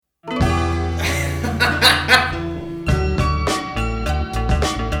What's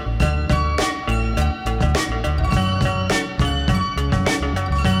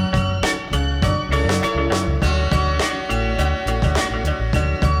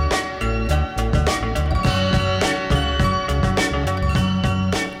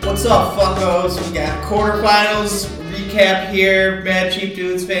up, fuckos? We got quarterfinals recap here. Mad Cheap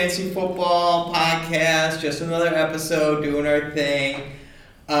Dudes Fantasy Football Podcast. Just another episode doing our thing.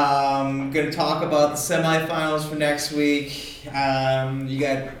 Gonna talk about the semifinals for next week. You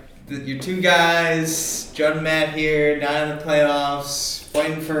got your two guys, Judd and Matt here, not in the playoffs,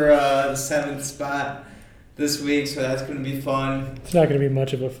 fighting for the 7th spot this week, so that's gonna be fun. It's not gonna be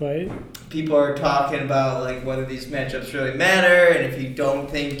much of a fight. People are talking about like whether these matchups really matter, and if you don't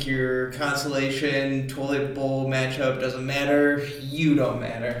think your consolation toilet bowl matchup doesn't matter, you don't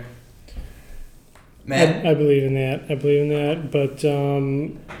matter. Matt? I believe in that. But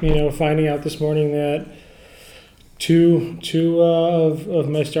finding out this morning that two of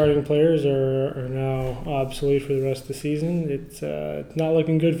my starting players are now obsolete for the rest of the season, it's not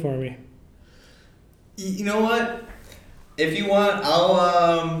looking good for me. You know what? If you want,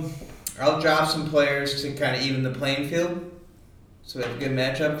 I'll drop some players to kind of even the playing field, so we have a good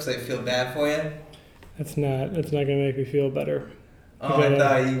matchup because I feel bad for you. That's not gonna make me feel better. Oh,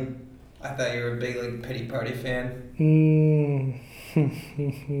 I thought you were a big like pity party fan.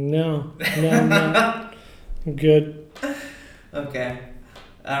 No, I'm good. Okay,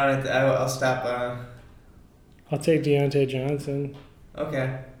 I'll stop. I'll take Deontay Johnson.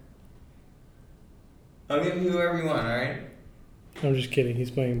 Okay. I'll give you whoever you want. All right. I'm just kidding.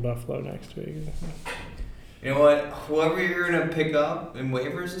 He's playing Buffalo next week. You know what? Whoever you're gonna pick up in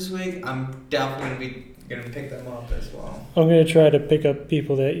waivers this week, I'm definitely gonna pick them up as well. I'm gonna try to pick up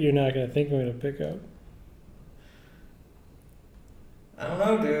people that you're not gonna think I'm gonna pick up. I don't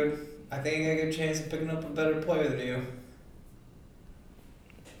know, dude. I think I got a good chance of picking up a better player than you.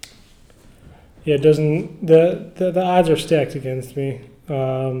 Yeah, it doesn't the odds are stacked against me.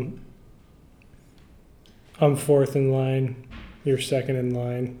 I'm fourth in line. You're second in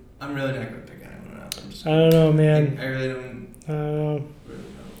line. I'm really not going to pick anyone else. I don't know, man. I really don't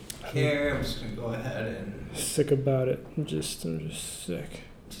care. I'm just going to go ahead and... Sick about it. I'm just sick.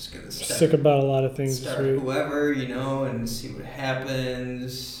 Just going to sick about a lot of things start this week. Whoever, and see what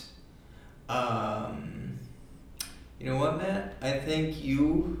happens. You know what, Matt? I think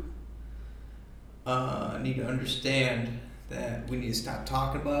you need to understand that we need to stop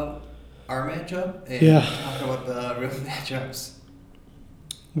talking about our matchup and talk about the real matchups.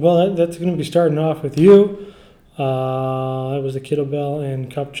 Well, that's going to be starting off with you. That was the Kettlebell and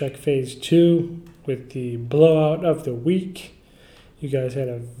Cup Check Phase 2 with the blowout of the week. You guys had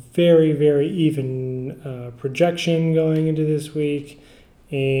a very, very even projection going into this week,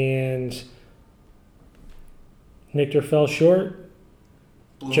 and Victor fell short.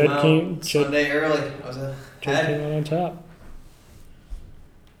 Judd came Sunday early. Judd came out on top.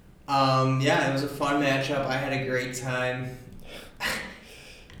 It was a fun matchup. I had a great time.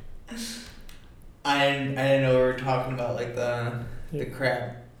 I didn't know we were talking about like the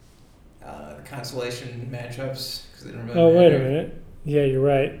crap, the consolation matchups because they didn't really matter. Wait a minute. Yeah, you're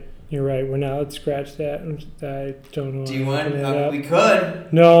right. We're not. Let's scratch that. I don't know. Do you want? We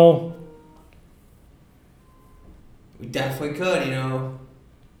could. No. We definitely could.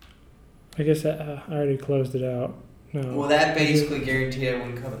 I guess I already closed it out. No. Well, that basically guaranteed I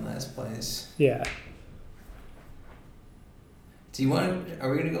wouldn't come in last place. Yeah. Do you want to...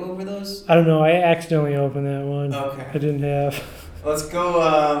 Are we going to go over those? I don't know. I accidentally opened that one. Okay. I didn't have... Let's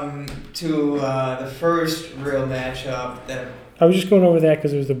go to the first real matchup that... I was just going over that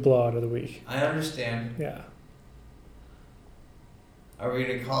because it was the blowout of the week. I understand. Yeah. Are we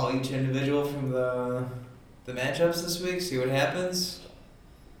going to call each individual from the matchups this week? See what happens?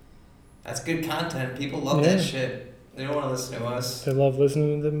 That's good content. People love that shit. They don't want to listen to us. They love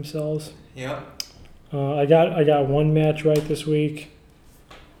listening to themselves. Yep. I got one match right this week.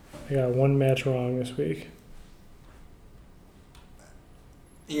 I got one match wrong this week.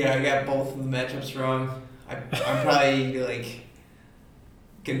 Yeah, I got both of the matchups wrong. I'm probably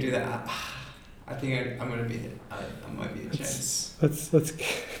gonna do that. I think I'm gonna beat it. I might be a chance. Let's.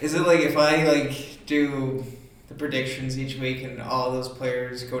 Is it if I do the predictions each week and all those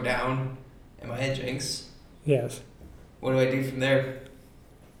players go down? Am I a jinx? Yes. What do I do from there?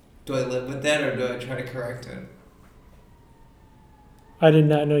 Do I live with that or do I try to correct it? I did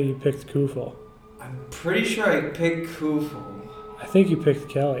not know you picked Kufel. I'm pretty sure I picked Kufel. I think you picked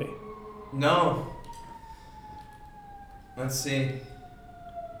Kelly. No. Let's see.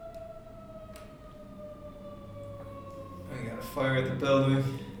 I gotta fire at the building.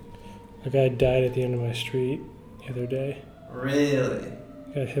 A guy died at the end of my street the other day. Really?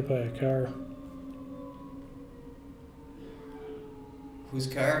 Got hit by a car. Whose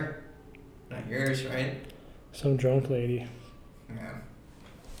car? Not yours, right? Some drunk lady. Yeah.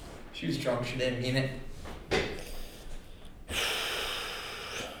 She was drunk. She didn't mean it.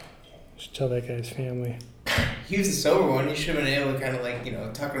 Should tell that guy's family. He was the sober one. He should have been able to kind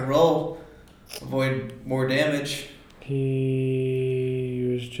of tuck and roll, avoid more damage. He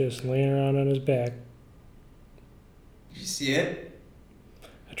was just laying around on his back. Did you see it?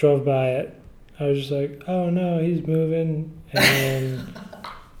 I drove by it. I was just like, oh no, he's moving. And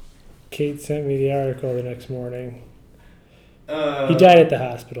Kate sent me the article the next morning. He died at the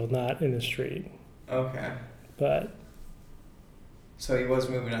hospital, not in the street. Okay. But. So he was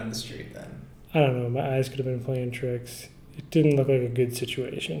moving on the street then? I don't know. My eyes could have been playing tricks. It didn't look like a good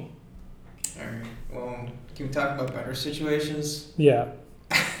situation. All right. Well, can we talk about better situations? Yeah.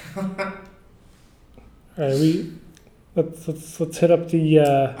 All right. Let's hit up the.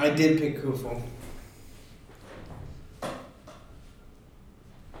 I did pick Kufel. I'm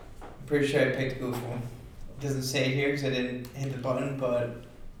pretty sure I picked Kufel. It doesn't say it here because I didn't hit the button, but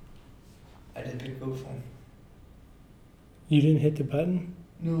I did pick Kufel. You didn't hit the button?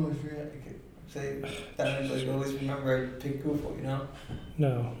 No, I forgot. I always remember I picked Kufel, you know?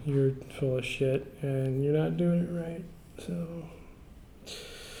 No, you're full of shit and you're not doing it right. So,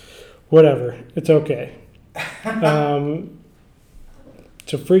 whatever. It's okay.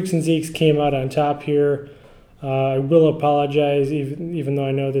 So Freaks and Zeeks came out on top here. I will apologize, even though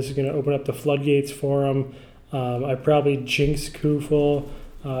I know this is going to open up the floodgates for him. I probably jinxed Kufel.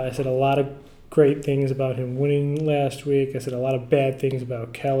 I said a lot of great things about him winning last week. I said a lot of bad things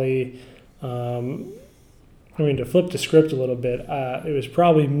about Kelly. To flip the script a little bit, it was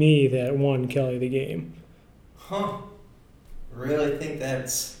probably me that won Kelly the game. Huh. Really think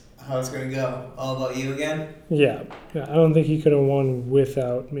that's how it's going to go? All about you again? Yeah. I don't think he could have won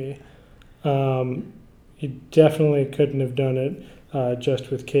without me. He definitely couldn't have done it just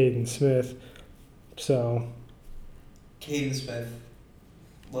with Caden Smith. So. Caden Smith.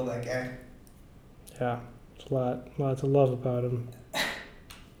 Love that guy. Yeah. There's lot to love about him.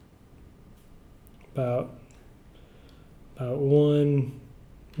 About one,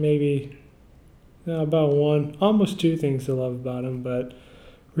 maybe, no, about one, almost two things to love about him, but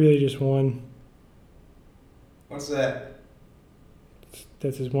really just one. What's that?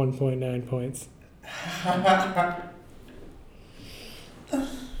 That's his 1.9 points.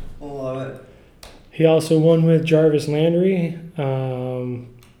 Love it. He also won with Jarvis Landry.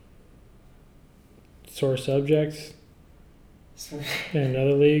 Sore subjects. In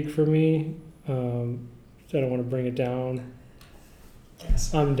another league for me. I don't want to bring it down.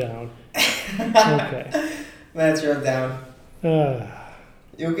 Yes. I'm down. Okay. That's your down.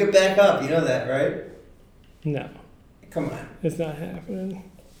 You'll get back up. You know that, right? No. Come on. It's not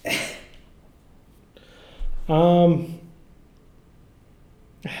happening. Man.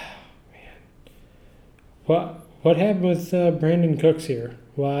 What happened with Brandon Cooks here?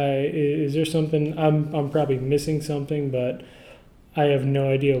 Why is there something? I'm probably missing something, but I have no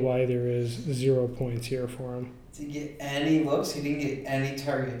idea why there is 0 points here for him. Did he get any looks? He didn't get any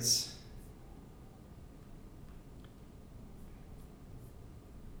targets.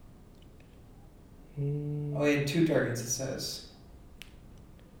 Oh, he had 2 targets, it says.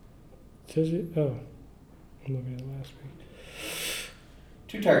 Says it? Oh. I'm looking at last week.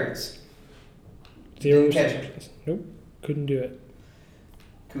 2 targets. 0 Didn't catch receptions. Nope. Couldn't do it.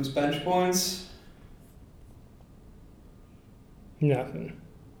 Who's bench points? Nothing.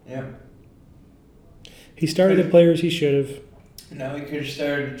 Yeah. He started the players he should have. No, he could have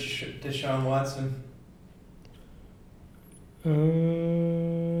started Deshaun Watson.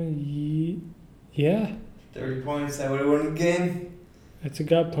 Yeah. 30 points, that would have won the game. That's a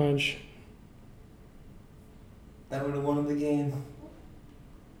gut punch. That would have won the game.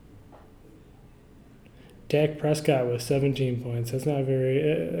 Dak Prescott was 17 points. That's not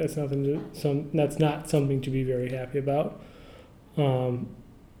very. That's nothing. That's not something to be very happy about. I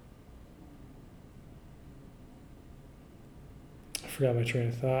forgot my train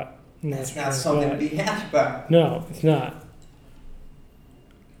of thought. That's not something to be happy about. No, it's not.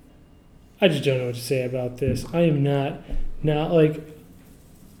 I just don't know what to say about this. I am not like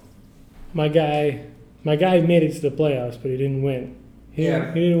my guy. My guy made it to the playoffs, but he didn't win. He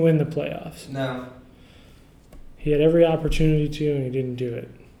didn't win the playoffs. No. He had every opportunity to, and he didn't do it.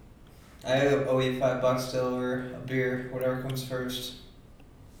 I owe you $5 still, or a beer, whatever comes first.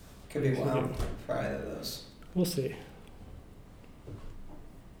 Could be one for either of those. We'll see.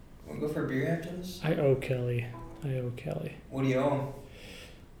 Want to go for a beer after this? I owe Kelly. What do you owe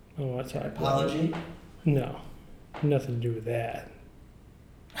I want to talk An about apology? No. Nothing to do with that.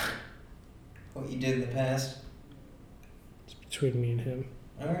 What you did in the past? It's between me and him.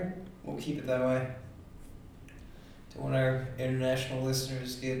 Alright, we'll keep it that way. Don't want our international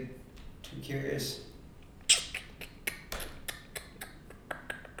listeners to get too curious.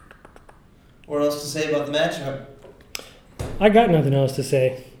 What else to say about the matchup? I got nothing else to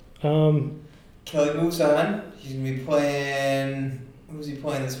say. Kelly moves on. He's going to be playing... Who's he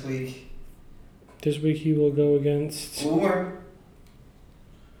playing this week? This week he will go against... Boomer.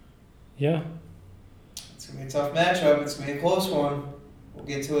 Yeah. It's going to be a tough matchup. It's going to be a close one. We'll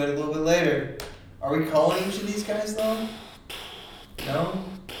get to it a little bit later. Are we calling each of these guys, though? No?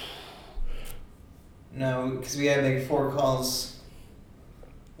 No, because we got to make 4 calls.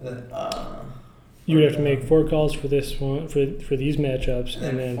 You would have to make 4 calls for this one, for these matchups,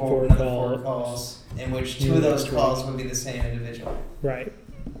 and then 4 calls, in which 2 of those calls would be the same individual. Right.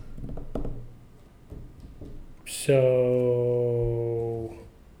 So...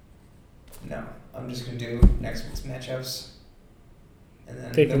 No, I'm just going to do next week's matchups. And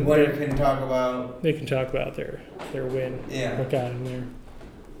then They the can- winner can talk about... They can talk about their win. Yeah. What got him there.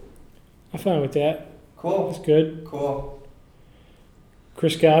 I'm fine with that. Cool. That's good. Cool.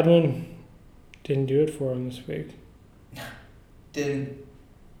 Chris Godwin didn't do it for him this week. Didn't...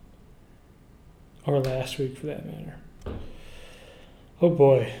 Or last week, for that matter. Oh,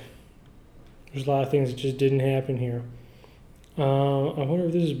 boy. There's a lot of things that just didn't happen here. I wonder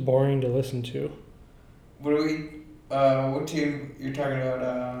if this is boring to listen to. What do we... what team you're talking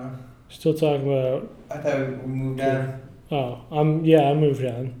about? Still talking about... I thought we moved on. Oh, I moved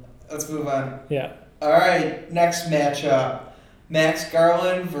on. Let's move on. Yeah. All right, next matchup. Max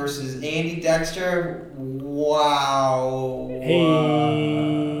Garland versus Andy Dexter. Wow.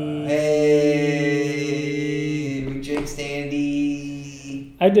 Hey. Hey. We jinxed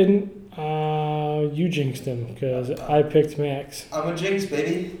Andy. I didn't. You jinxed him because I picked Max. I'm a jinx,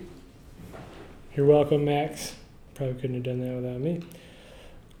 baby. You're welcome, Max. Probably couldn't have done that without me.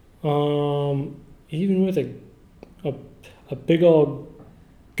 Even with a big old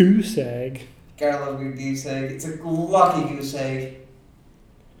goose egg. Gotta love a good goose egg. It's a lucky goose egg.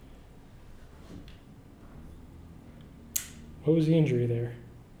 What was the injury there?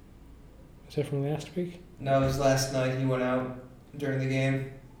 Was that from last week? No, it was last night. He went out during the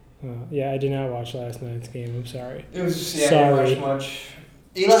game. Yeah, I did not watch last night's game. I'm sorry. It was just, I didn't watch much.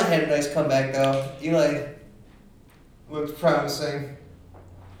 Eli had a nice comeback, though. Eli looked promising.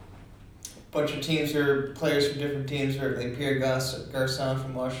 Bunch of teams or players from different teams, or like Pierre Garcon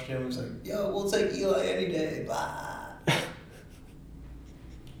from Washington was like, "Yo, we'll take Eli any day." Blah.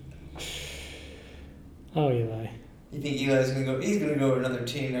 Oh, Eli. You think Eli's gonna go? He's gonna go to another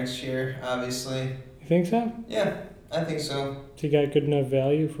team next year, obviously. You think so? Yeah, I think so. Has he got good enough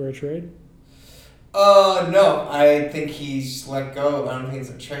value for a trade? No. I think he's let go. I don't think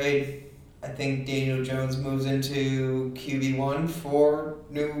it's a trade. I think Daniel Jones moves into QB1 for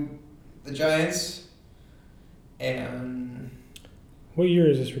the Giants. And What year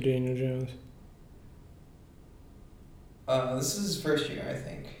is this for Daniel Jones? this is his first year, I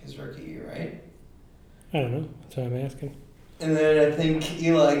think. His rookie year, right? I don't know. That's what I'm asking. And then I think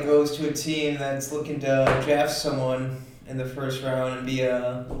Eli goes to a team that's looking to draft someone in the first round and be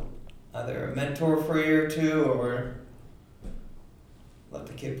either a mentor for a year or two, or let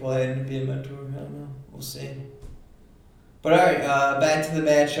the kid play and be a mentor. I don't know. We'll see. But all right, back to the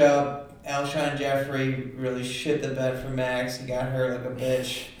matchup. Alshon Jeffrey really shit the bed for Max. He got hurt like a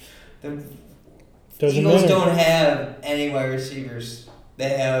bitch. The Eagles don't have any wide receivers. They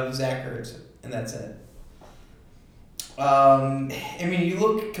have Zach Ertz, and that's it. I mean, you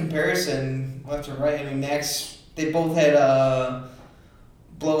look at comparison left to right. I mean, Max, they both had a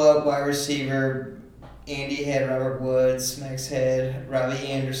blowout wide receiver. Andy had Robert Woods. Max had Robbie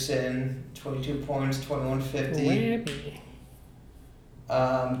Anderson, 22 points, 2150.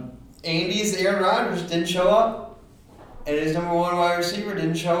 Andy's Aaron Rodgers didn't show up, and his number 1 wide receiver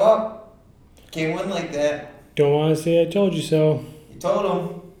didn't show up. Can't win like that. Don't want to say I told you so. You told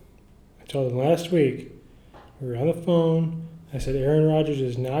him. I told him last week. We were on the phone. I said Aaron Rodgers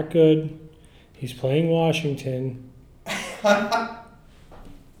is not good. He's playing Washington. Oh,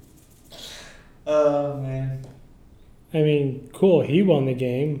 man. I mean, cool, he won the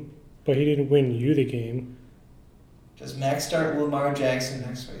game, but he didn't win you the game. Does Max start Lamar Jackson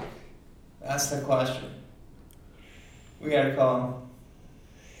next week? That's the question. We gotta call him.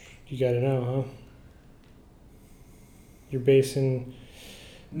 You gotta know, huh? You're basing...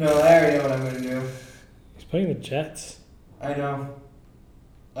 No, I already know what I'm gonna do. He's playing the Jets. I know.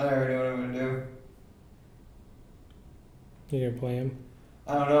 I already know what I'm gonna do. You gonna play him?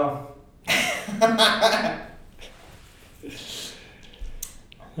 I don't know. I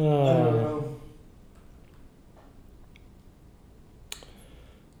don't know.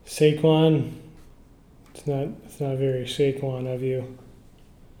 Saquon, it's not very Saquon of you.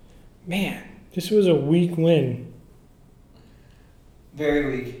 Man, this was a weak win. Very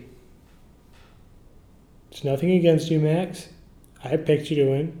weak. It's nothing against you, Max. I picked you to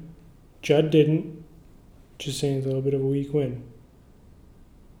win. Judd didn't. Just saying it's a little bit of a weak win.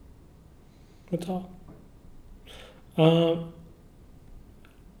 That's all. I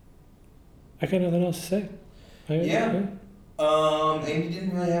got nothing else to say. Yeah. And you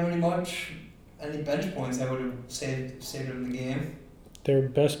didn't really have any bench points I would have saved in the game. Their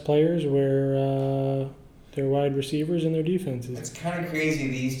best players were their wide receivers and their defenses. It's kind of crazy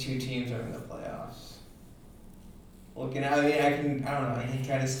these two teams are in the playoffs. Looking at, I don't know, I can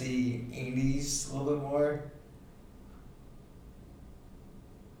kind of see 80s a little bit more.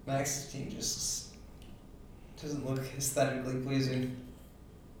 Max's team just doesn't look aesthetically pleasing.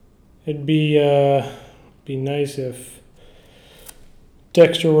 It'd be nice if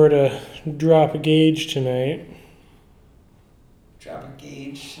Dexter were to drop a gauge tonight. Drop a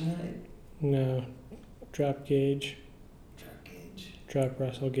gauge tonight? No, drop gauge. Drop gauge. Drop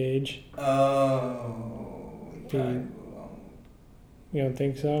Russell Gage. Oh. You don't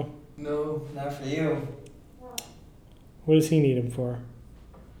think so? No, not for you. What does he need him for?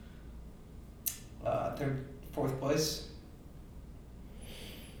 Third, fourth place.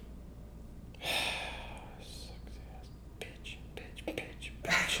 Bitch.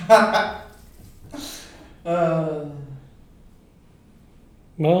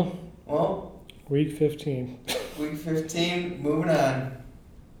 Well, week 15. Week 15, moving on.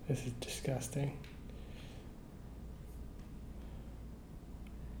 This is disgusting.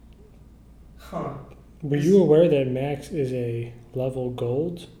 Huh. Were you aware that Max is a level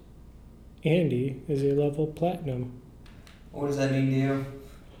gold? Andy is a level platinum. What does that mean to you?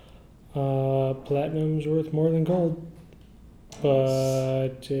 Platinum's worth more than gold.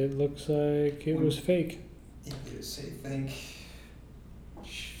 But it looks like it was fake. You think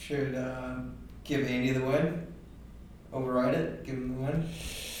should give Andy the win? Override it? Give him the win?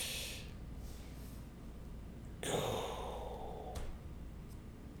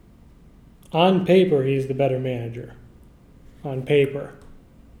 On paper, he's the better manager. On paper.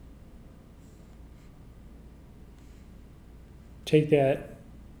 Take that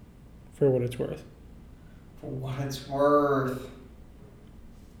for what it's worth. For what it's worth.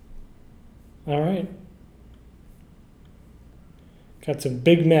 All right. Got some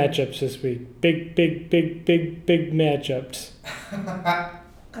big matchups this week. Big matchups.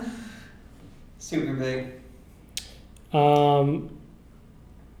 Super big.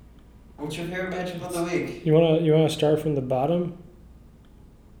 What's your favorite matchup of the week? You wanna start from the bottom?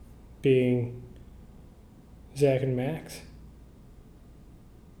 Being Zach and Max.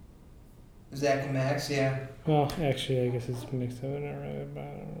 Zach and Max, yeah. Well, actually, I guess it's mixed up. Not really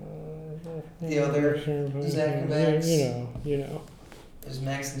The other Zach and Max. You know. There's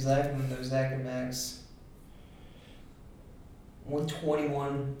Max and Zach, and then there's Zach and Max.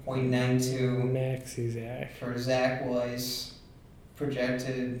 121.92. Maxi Zach. For Zach was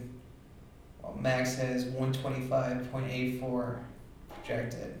projected. Well, Max has 125.84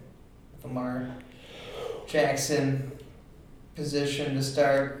 projected. Lamar Jackson position to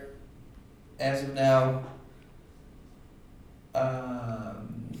start as of now.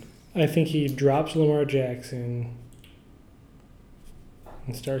 I think he drops Lamar Jackson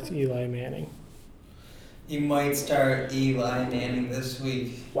and starts Eli Manning. He might start Eli Manning this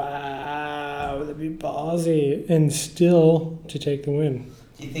week. Wow, that'd be ballsy. And still to take the win.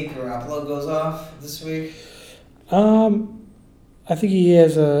 Do you think Garoppolo goes off this week? I think he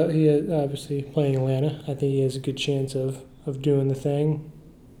has obviously playing Atlanta. I think he has a good chance of doing the thing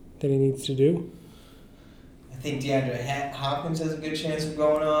that he needs to do. I think DeAndre Hopkins has a good chance of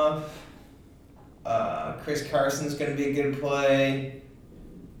going off. Chris Carson's going to be a good play.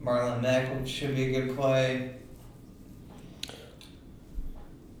 Marlon Mack should be a good play.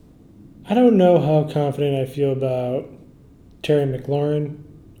 I don't know how confident I feel about Terry McLaurin.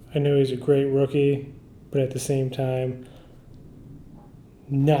 I know he's a great rookie, but at the same time,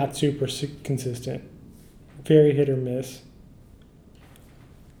 not super consistent. Very hit or miss.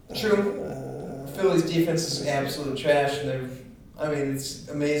 True. Philly's defense is absolute trash, and it's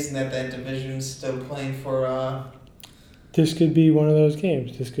amazing that division's still playing for. This could be one of those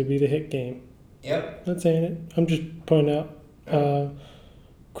games. This could be the hit game. Yep. Not saying it. I'm just pointing out.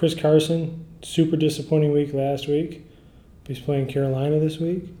 Chris Carson, super disappointing week last week. He's playing Carolina this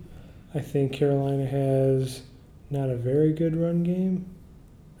week. I think Carolina has not a very good run game.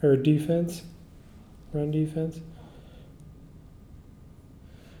 or defense, run defense.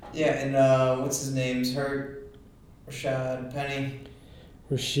 Yeah, and what's his name's hurt? Rashad Penny.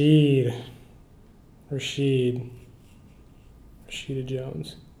 Rashida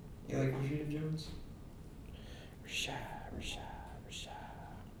Jones. You like Rashida Jones? Rashad.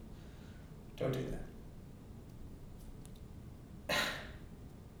 Don't do that.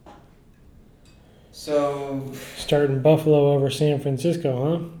 So Starting Buffalo over San Francisco,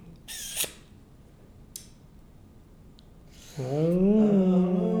 huh?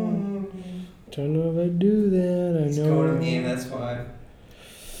 Don't know if I do that. It's I know. going to the game, that's why.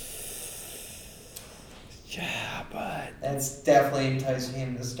 Yeah, but that's definitely enticing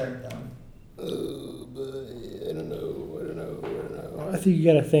him to start them. But I don't know. I think you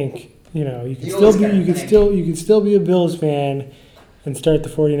got to think. You know, you can still be a Bills fan and start the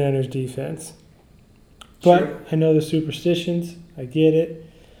 49ers defense. But True. I know the superstitions. I get it.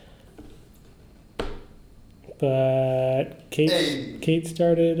 But Kate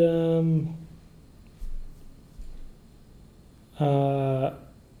started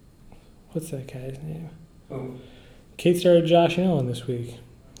what's that guy's name? Who? Kate started Josh Allen this week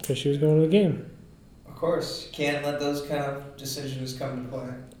because she was going to the game. Of course. Can't let those kind of decisions come to play.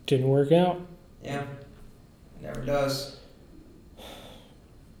 Didn't work out. Yeah. Never does.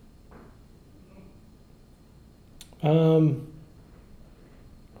 Who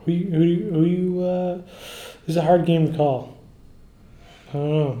you this is a hard game to call. I don't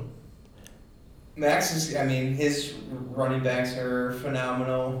know. Max is, I mean, his running backs are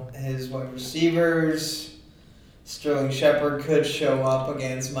phenomenal. His wide receivers, Sterling Shepard could show up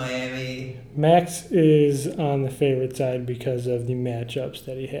against Miami. Max is on the favorite side because of the matchups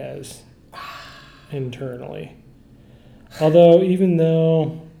that he has internally. Although, even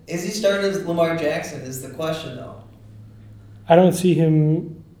though... Is he starting as Lamar Jackson is the question, though. I don't see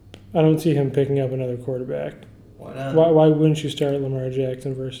him picking up another quarterback. Why not? Why wouldn't you start Lamar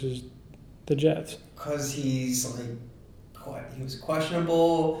Jackson versus the Jets? Because he's he was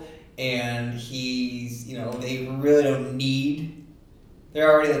questionable, and he's, they really don't need.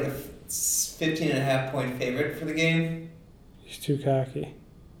 They're already like a 15.5-point favorite for the game. He's too cocky.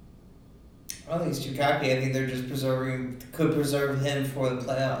 I don't think he's too cocky. I think they're just could preserve him for the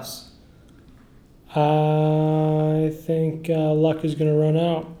playoffs. I think luck is going to run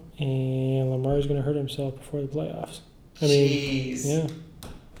out, and Lamar is going to hurt himself before the playoffs. I mean, jeez. Yeah.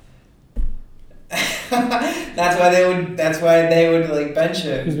 That's why they would bench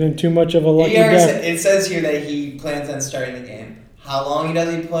him. He's been too much of a lucky duck. It says here that he plans on starting the game. How long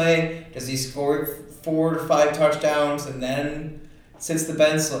does he play? Does he score 4 to 5 touchdowns and then sits the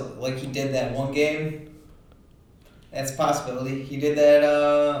bench like he did that one game? That's a possibility. He did that.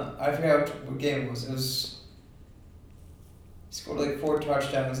 I forgot what game it was. He scored 4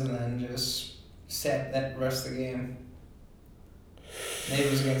 touchdowns and then just sat that rest of the game. Maybe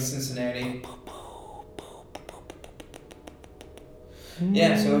it was against Cincinnati.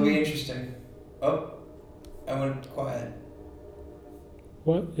 Yeah, so it'll be interesting. Oh, I went quiet.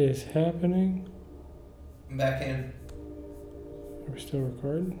 What is happening? I'm back in. Are we still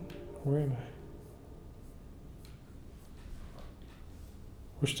recording? Where am I?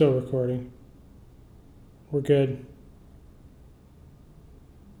 We're still recording. We're good.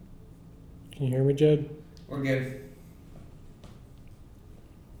 Can you hear me, Jed? We're good.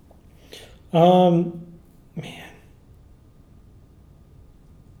 Man.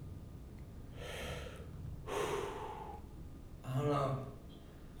 I don't know.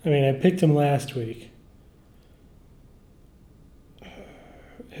 I mean, I picked him last week.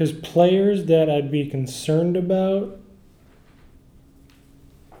 His players that I'd be concerned about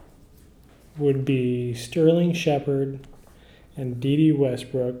would be Sterling Shepard and D.D.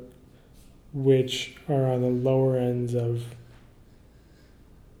 Westbrook, which are on the lower ends of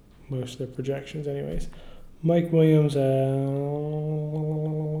most of their projections anyways. Mike Williams,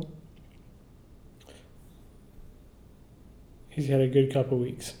 he's had a good couple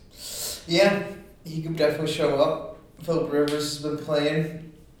weeks. Yeah, he could definitely show up. Phillip Rivers has been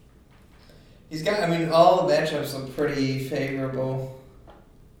playing. He's got, all the matchups look pretty favorable.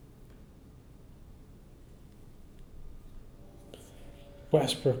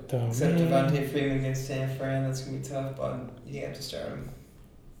 Westbrook, though. Except Devontae Freeman against San Fran, that's going to be tough, but you have to start him.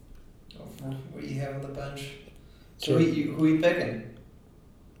 What do you have on the bench? So who are you picking?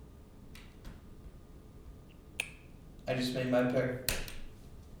 I just made my pick.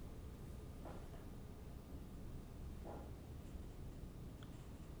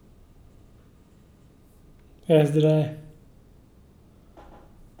 As did I.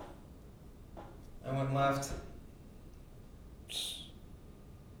 I went left.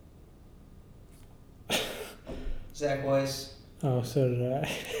 Zach Weiss. Oh, so did I.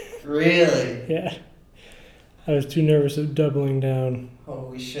 Really? Yeah. I was too nervous of doubling down.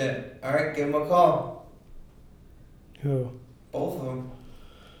 Holy shit. All right, give him a call. Who? Both of them.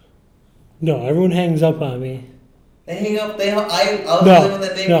 No, everyone hangs up on me. They hang up. I was the one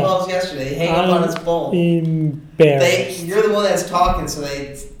that made calls yesterday. They hang up on us both. Embarrassed. You're the one that's talking, so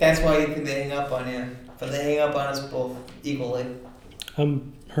that's why you think they hang up on you. But they hang up on us both equally.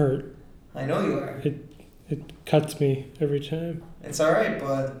 I'm hurt. I know you are. It cuts me every time. It's all right,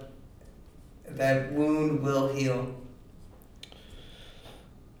 but that wound will heal.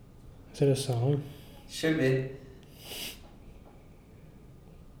 Is it a song? Should be.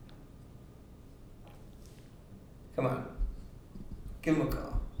 Come on. Give him a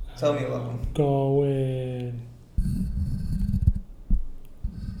call. Tell me about him. Going.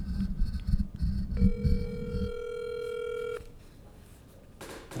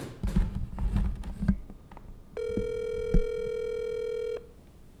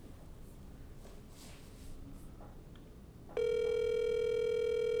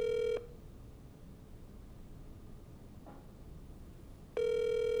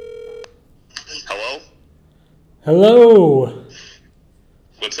 Hello.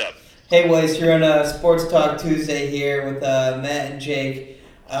 What's up? Hey, Weiss, you're on Sports Talk Tuesday here with Matt and Jake.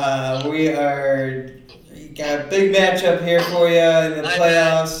 We got a big matchup here for you in the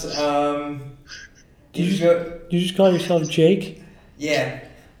playoffs. Did you just call yourself Jake? Yeah.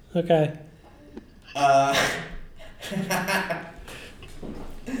 Okay.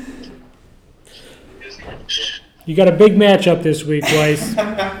 You got a big matchup this week, Weiss.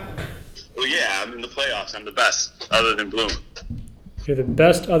 Well, yeah, I'm in the playoffs. I'm the best, other than Bloom. You're the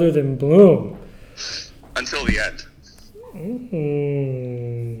best other than Bloom. Until the end.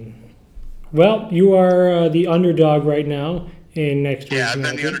 Mm-hmm. Well, you are the underdog right now in next week's Yeah, I've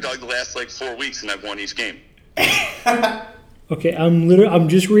been matchup. the underdog the last 4 weeks, and I've won each game. Okay, I'm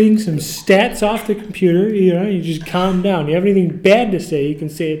just reading some stats off the computer. You just calm down. You have anything bad to say, you can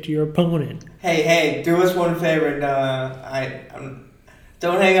say it to your opponent. Hey, do us one favor and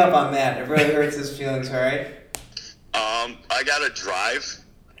don't hang up on Matt. It really hurts his feelings, all right? I got to drive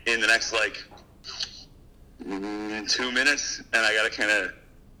in the next 2 minutes, and I got to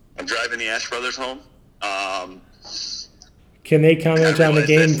I'm driving the Ash Brothers home. Can they comment on the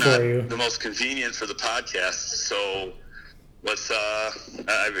game for you? The most convenient for the podcast, so let's,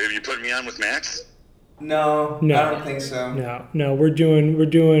 have you put me on with Max? No, I don't think so. No, we're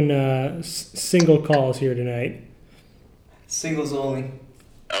doing single calls here tonight. Singles only.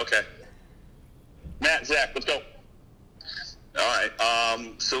 Okay. Matt, Zach, let's go. All right.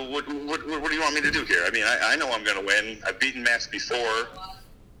 So what do you want me to do here? I mean, I know I'm going to win. I've beaten Max before.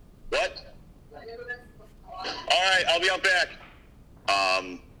 What? All right, I'll be out back.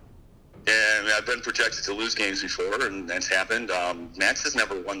 And I've been projected to lose games before, and that's happened. Max has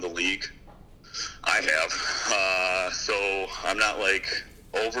never won the league. I have. So I'm not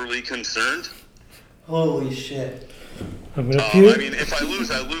overly concerned. Holy shit. I'm gonna puke. I mean, if I lose,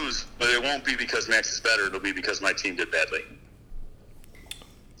 I lose, but it won't be because Max is better. It'll be because my team did badly.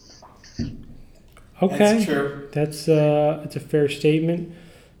 Okay, that's true. It's a fair statement.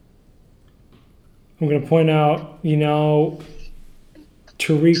 I'm gonna point out,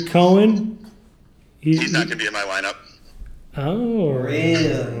 Tariq Cohen. He's not gonna be in my lineup. Oh,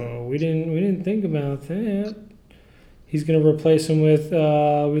 really? We didn't think about that. He's gonna replace him with.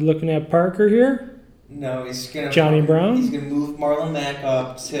 We looking at Parker here? No, he's gonna Johnny Brown. He's gonna move Marlon Mack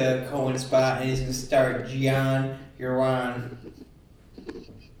up to Cohen's spot, and he's gonna start Gian Uran.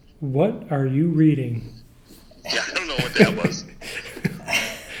 What are you reading? Yeah, I don't know what that was.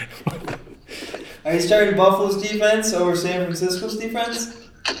 Are you starting Buffalo's defense over San Francisco's defense?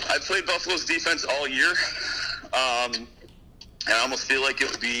 I played Buffalo's defense all year, and I almost feel like it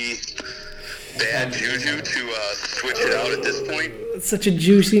would be bad juju to switch it out at this point. It's such a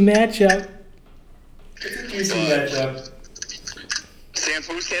juicy matchup. It's a juicy matchup.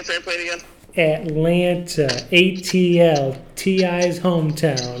 Who's San Fran playing again? Atlanta, ATL, T.I.'s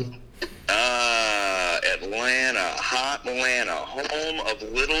hometown. Atlanta, hot Atlanta, home of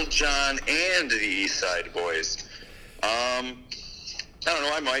Little John and the East Side Boys. I don't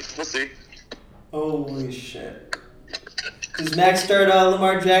know, I might. We'll see. Holy shit. Does Max start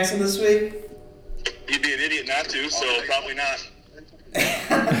Lamar Jackson this week? You'd be an idiot not to, so probably not.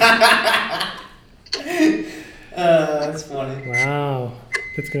 That's funny. Wow,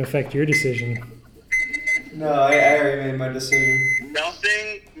 that's gonna affect your decision. No, I already made my decision.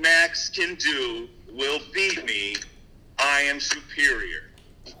 Nothing Max can do will beat me. I am superior.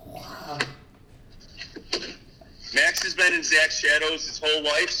 Wow. Max has been in Zach's shadows his whole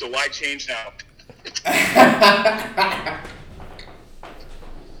life, so why change now?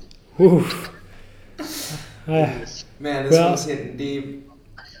 Oof. Man, this one's hitting deep.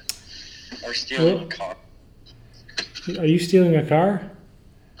 Or stealing a car. Are you stealing a car?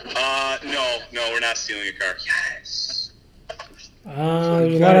 No, we're not stealing a car. Yes.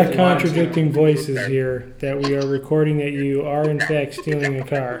 There's a lot of contradicting voices here that we are recording that you are in fact stealing a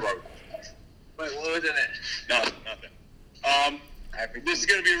car. Wait, what was in it? No, nothing. This is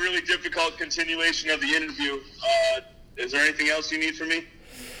going to be a really difficult continuation of the interview. Is there anything else you need from me?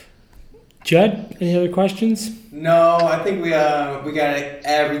 Judd, any other questions? No, I think we got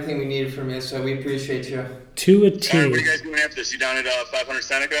everything we needed from you, so we appreciate you. To a All right, T. what are you guys doing after this? You down at 500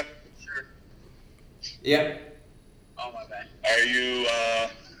 Seneca? Sure. Yep. Oh, my bad. Are you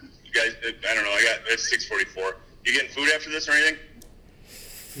guys, I don't know, it's 6:44. You getting food after this or anything?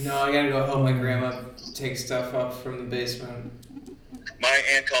 No, I gotta go help my grandma take stuff up from the basement. My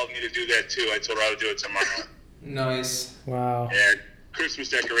aunt called me to do that too. I told her I would do it tomorrow. Nice. Wow. Yeah, Christmas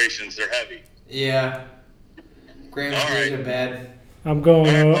decorations, they're heavy. Yeah. Grandma's days are bad. I'm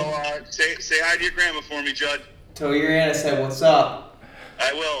going All out. right, well, say hi to your grandma for me, Judd. Tell your aunt I said what's up.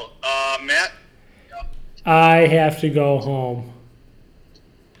 I will. Matt? I have to go home.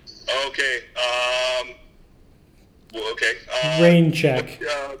 Okay. Well, okay. Rain check.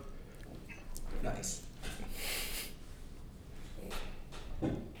 Nice.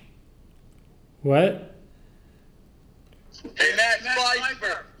 What? Hey, Matt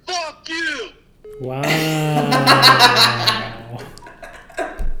Pfeiffer. Fuck you! Wow.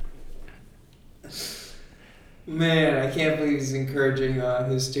 Man, I can't believe he's encouraging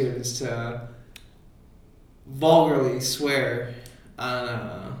his students to vulgarly swear on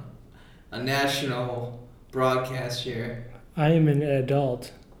a national broadcast here. I am an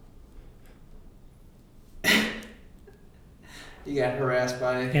adult. You got harassed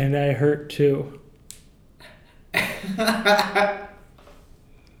by... And I hurt too.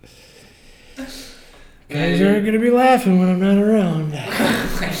 Guys aren't going to be laughing when I'm not around.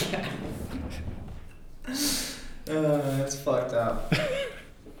 That's fucked up.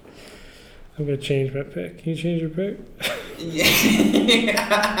 I'm going to change my pick. Can you change your pick? Yeah.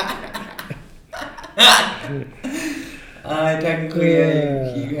 Technically,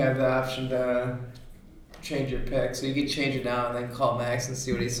 you have the option to change your pick, so you can change it now and then call Max and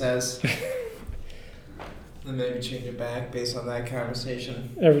see what he says. Then maybe change it back based on that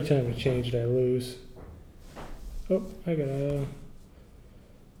conversation. Every time I change it, I lose. Oh, I gotta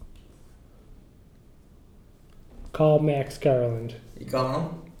call Max Garland. You call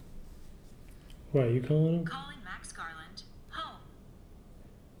him? What, are you calling him? Calling Max Garland. Home.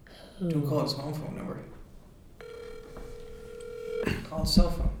 Don't call his home phone number. Call his cell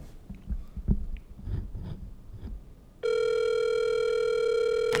phone.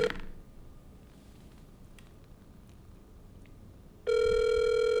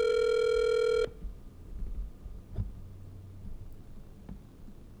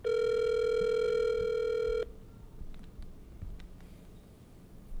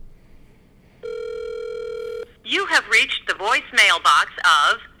 You have reached the voicemail box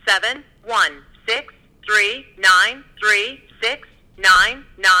of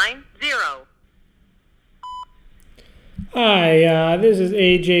 71639369990. Hi, this is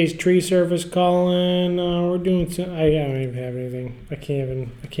AJ's tree service calling. We're doing some. I don't even have anything. I can't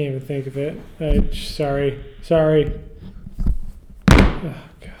even think of it. Sorry. Oh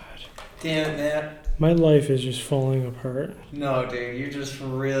God. Damn it, Matt. My life is just falling apart. No, dude, you're just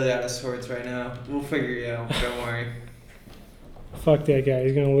really out of sorts right now. We'll figure you out. Don't worry. Fuck that guy.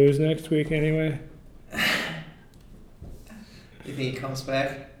 He's gonna lose next week anyway. You think he comes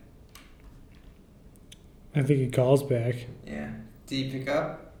back? I think he calls back. Yeah. Do you pick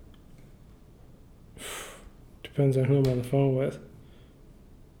up? Depends on who I'm on the phone with.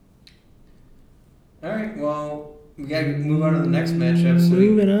 All right. Well, we gotta move on to the next matchup. So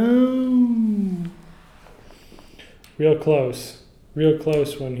Moving on. Real close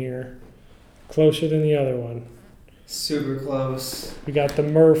one here. Closer than the other one. super close. We got the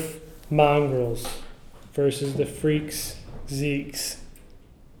Murph Mongrels versus the Freaks Zeeks.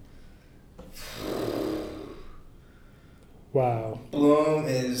 Wow. Bloom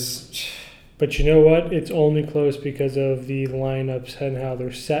is... But you know what? It's only close because of the lineups and how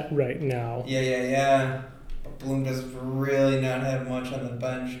they're set right now. Yeah. But Bloom does really not have much on the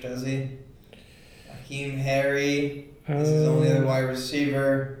bench, does he? Hakeem Harry is his only other wide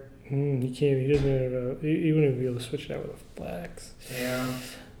receiver. He can't. He doesn't have. He wouldn't be able to switch that with the Blacks. Yeah.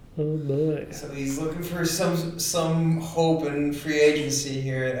 Oh boy. So he's looking for some hope in free agency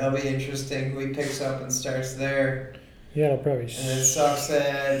here. That'll be interesting who he picks up and starts there. Yeah, it'll probably And it sucks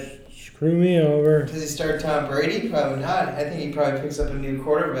that... screw me over. Does he start Tom Brady? Probably not. I think he probably picks up a new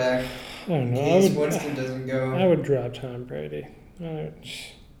quarterback. I don't know. In case Winston doesn't go. I would drop Tom Brady. I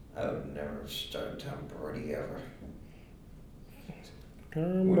would never start Tom Brady ever.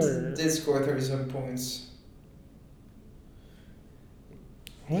 Winston did score 37 points.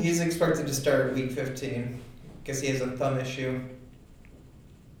 What? He's expected to start week 15. Guess he has a thumb issue.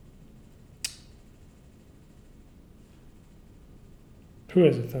 Who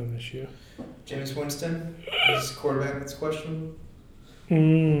has a thumb issue? Jameis Winston. He's quarterback that's questionable.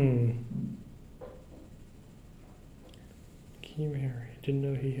 Harry. Didn't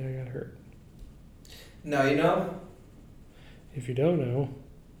know he got hurt. Now you know. If you don't know.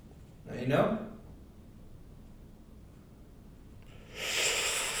 Now you know.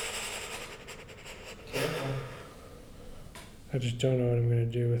 Careful. I just don't know what I'm going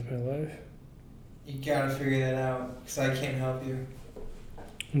to do with my life. You gotta figure that out, because I can't help you.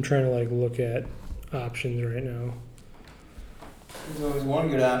 I'm trying to look at options right now. There's always one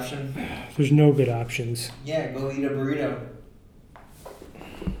good option. There's no good options. Yeah, go eat a burrito.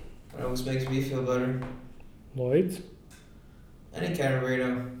 It always makes me feel better. Lloyd's? Any kind of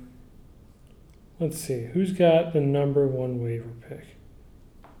burrito. Let's see. Who's got the number 1 waiver pick?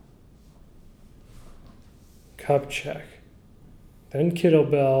 Kupchak. Then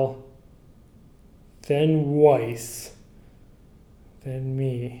Kittlebell. Then Weiss. Then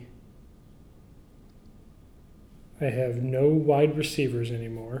me. I have no wide receivers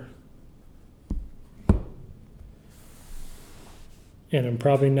anymore. And I'm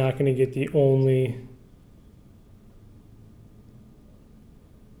probably not going to get the only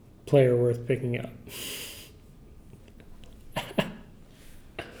player worth picking up.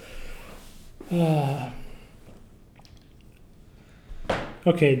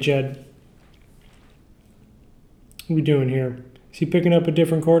 Okay, Jed. What are we doing here? Is he picking up a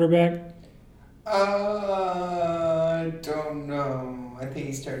different quarterback? I don't know. I think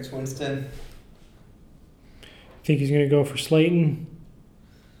he starts Winston. Think he's going to go for Slayton?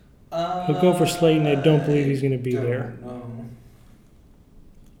 He'll go for Slayton. I don't believe he's going to be there. No.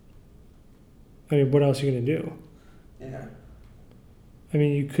 I mean, what else are you going to do? Yeah. I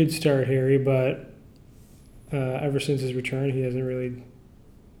mean, you could start Harry, but ever since his return, he hasn't really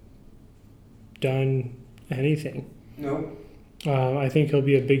done anything. Nope. I think he'll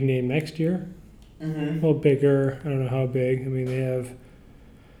be a big name next year. Mm-hmm. A little bigger. I don't know how big. I mean, they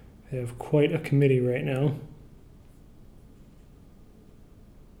have quite a committee right now.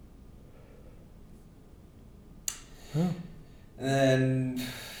 Oh. And then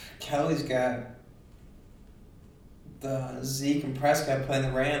Kelly's got the Zeke and Prescott playing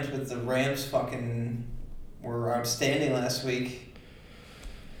the Rams, but the Rams fucking were outstanding last week.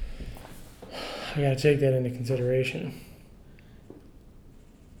 I gotta take that into consideration.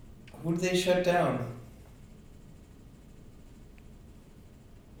 Who did they shut down?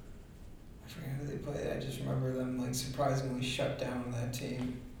 I forget who they played. I just remember them surprisingly shut down that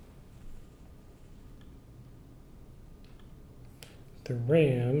team. The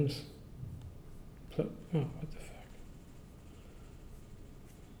Rams. What the fuck?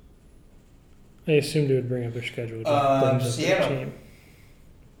 I assumed it would bring up their schedule. Seattle. Their team.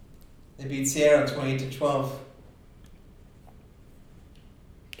 They beat Seattle 20-12.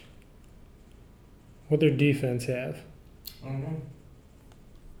 What their defense have? Mm-hmm.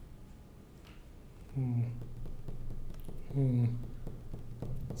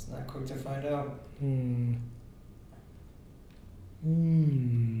 It's not quick to find out.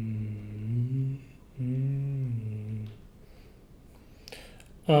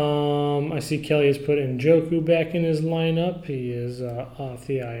 I see Kelly has put Njoku back in his lineup. He is off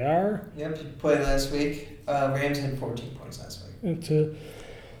the IR. Yep, he played last week. Rams had 14 points last week. It's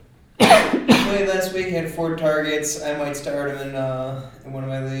Played last week, had 4 targets. I might start him in one of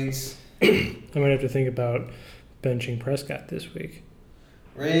my leagues. I might have to think about benching Prescott this week.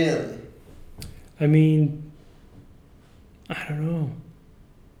 Really? I mean, I don't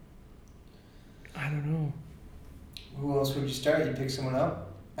know. Who else would you start? You pick someone up?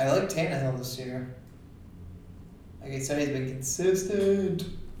 I like Tannehill this year. Like I said, he's been consistent.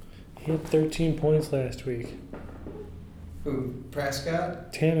 He had 13 points last week. Who?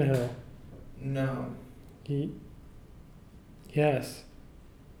 Prescott? Tannehill. No. Yes.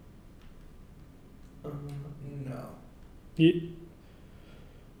 No. Jesus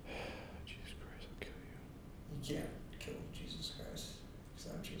Christ, I'll kill you. You can't kill Jesus Christ.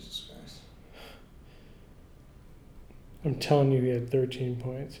 Because I'm Jesus Christ. I'm telling you, he had 13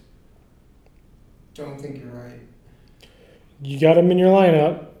 points. Don't think you're right. You got him in your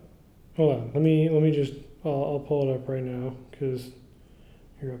lineup. Hold on. Let me just I'll pull it up right now because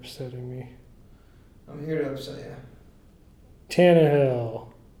you're upsetting me. I'm here to upset you. Tannehill.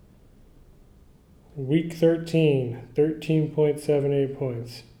 Week 13, 13.78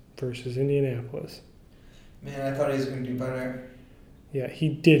 points versus Indianapolis. Man, I thought he was going to do better. Yeah, he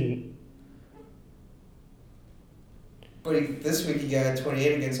didn't. But this week he got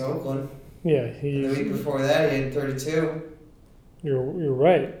 28 against Oakland. Yeah, And the week before that he had 32. You're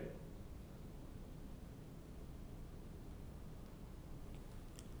right.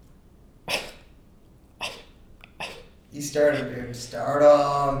 You started, dude. Start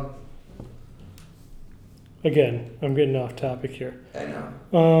on. Again, I'm getting off topic here. I know.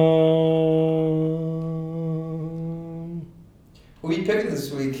 Who are you picking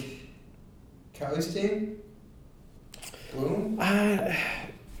this week? Cowboys team? Bloom?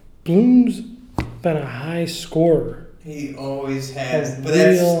 Bloom's been a high scorer. He always has. A But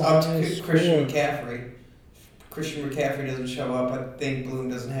that's real up high to Christian scorer. McCaffrey. If Christian McCaffrey doesn't show up, I think Bloom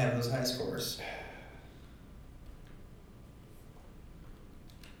doesn't have those high scores.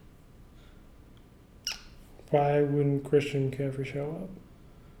 Why wouldn't Christian McCaffrey show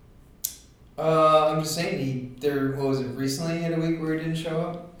up? I'm just saying, what was it, recently he had a week where he didn't show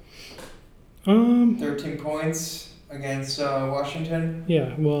up? 13 points against Washington.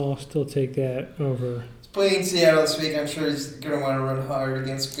 Yeah, well, I'll still take that over. He's playing Seattle this week. I'm sure he's going to want to run hard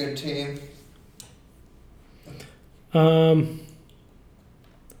against a good team. Man,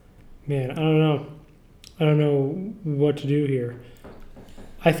 I don't know. I don't know what to do here.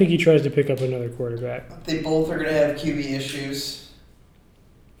 I think he tries to pick up another quarterback. They both are going to have QB issues.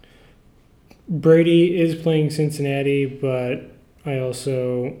 Brady is playing Cincinnati, but I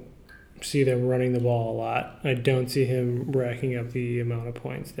also see them running the ball a lot. I don't see him racking up the amount of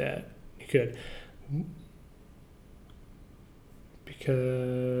points that he could.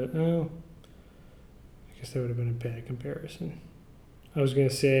 Because, I guess that would have been a bad comparison. I was going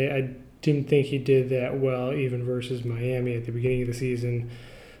to say I didn't think he did that well even versus Miami at the beginning of the season,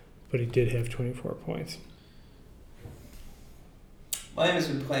 but he did have 24 points. Miami's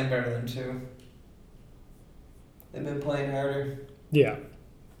been playing better than two. They've been playing harder. Yeah.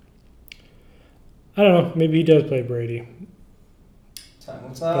 I don't know. Maybe he does play Brady. Time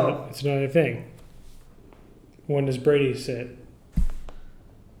will tell. But it's another thing. When does Brady sit?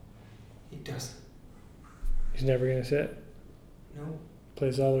 He doesn't. He's never going to sit. No.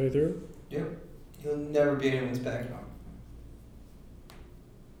 Plays all the way through. Yep. He'll never be anyone's backup.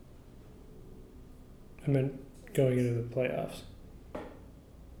 I meant going into the playoffs.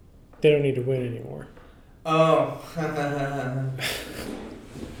 They don't need to win anymore. Oh.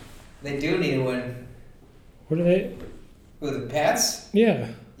 They do need to win. What are they? Who, the Pats? Yeah.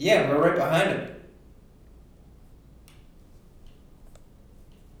 Yeah, we're right behind them.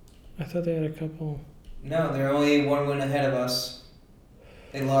 I thought they had a couple. No, they're only one win ahead of us.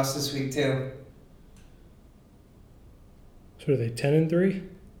 They lost this week too. So are they 10-3?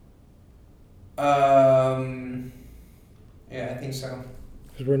 Yeah, I think so.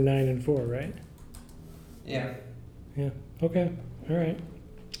 Because we're 9-4, right? Yeah. Yeah. Okay. All right.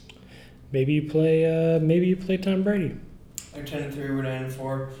 Maybe you play Tom Brady. They're 10-3. We're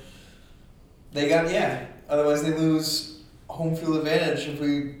 9-4. They got Otherwise, they lose home field advantage if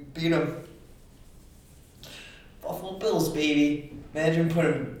we beat them. Buffalo Bills, baby. Imagine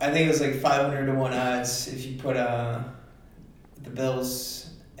putting. I think it was like 500 to 1 odds if you put the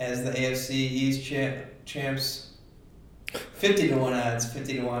Bills as the AFC East champs. 50 to 1 odds.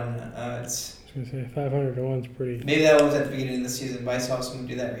 50 to 1 odds. I was going to say 500 to 1's pretty. Maybe that was at the beginning of the season, but I saw someone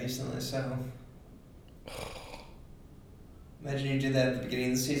do that recently. So imagine you did that at the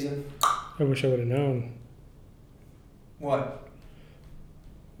beginning of the season. I wish I would have known. What?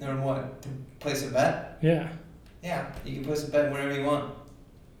 Known what? To place a bet? Yeah. Yeah, you can place a bet whenever you want.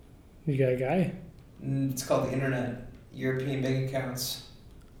 You got a guy? It's called the internet. European bank accounts.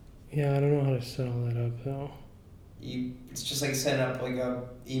 Yeah, I don't know how to set all that up though. It's just like setting up like a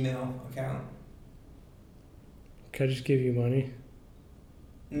email account. Can I just give you money?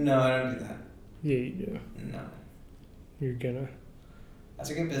 No, I don't do that. Yeah, you do. No. You're gonna. That's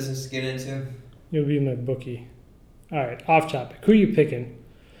a good business to get into. You'll be my bookie. All right, off topic. Who are you picking?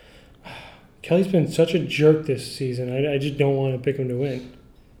 Kelly's been such a jerk this season. I just don't want to pick him to win.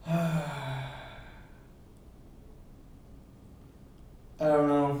 I don't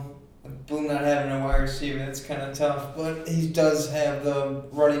know. Boom not having a wide receiver, that's kind of tough. But he does have the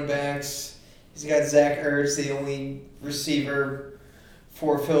running backs. He's got Zach Ertz, the only receiver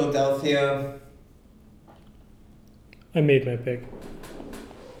for Philadelphia. I made my pick.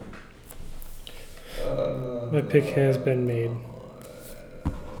 My pick has been made.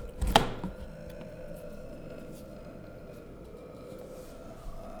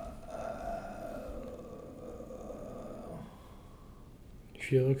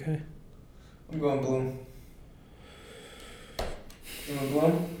 feel okay? I'm going blue. You want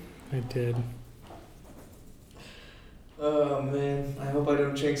blue? I did. Oh man, I hope I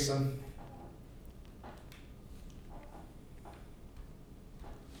don't jinx them.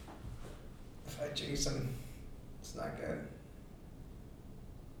 If I jinx them, it's not good.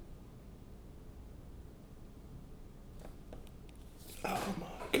 Oh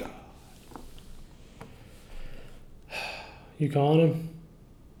my god. You calling him?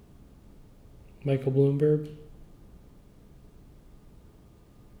 Michael Bloomberg?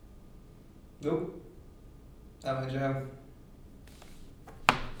 Nope. Not my job.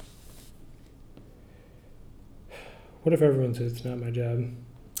 What if everyone says it's not my job?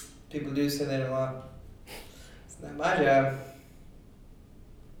 People do say that a lot. It's not my job.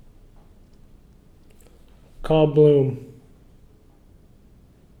 Call Bloom.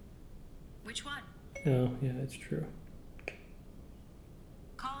 Which one? Oh, yeah, that's true.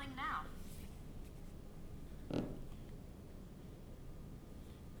 Calling now.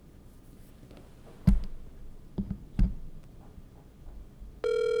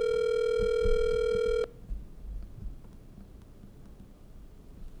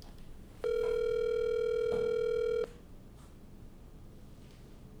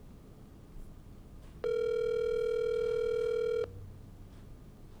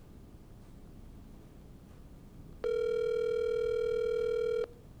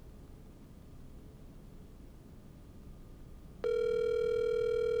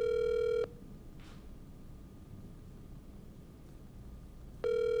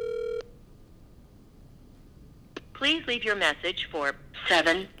 Please leave your message for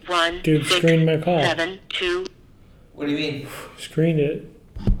 716 Dude, screen my call. 72. What do you mean? Screened it.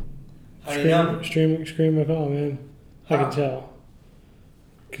 How do you know? Screen my call, man. I How? can tell.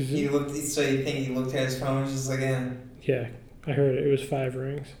 Cause He looked. So you think he looked at his phone, and was just like, yeah, I heard it. It was 5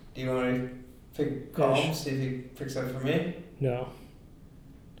 rings. Do you want to call him? See if he picks up for me. No.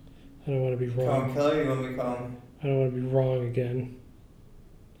 I don't want to be Call wrong. him Kelly. Or you want me to call him? I don't want to be wrong again.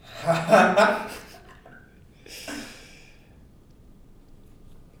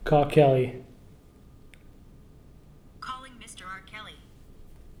 Call Kelly. Calling Mr. R. Kelly.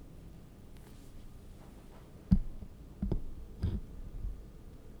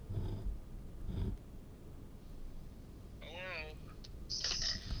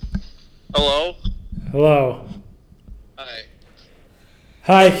 Hello? Hello. Hi.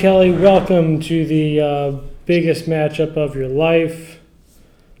 Hi, Kelly. Welcome to the biggest matchup of your life.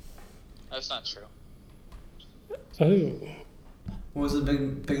 That's not true. Oh. What was the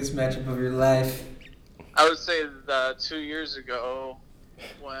biggest matchup of your life? I would say that 2 years ago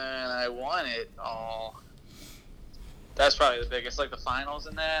when I won it all, that's probably the biggest, like the finals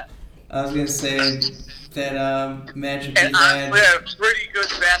and that. I was gonna say that matchup And you had. we had a pretty good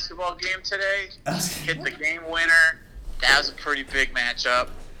basketball game today. I was Hit the game winner. That was a pretty big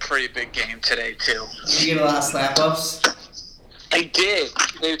matchup. Pretty big game today, too. Did you get a lot of slap ups? I did.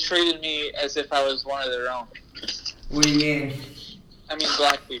 They treated me as if I was one of their own. What do you mean? I mean,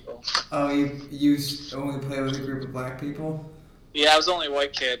 black people. Oh, you only play with a group of black people? Yeah, I was the only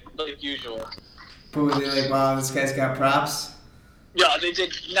white kid, like usual. But were they like, wow, this guy's got props? Yeah, they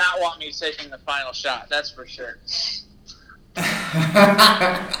did not want me taking the final shot, that's for sure.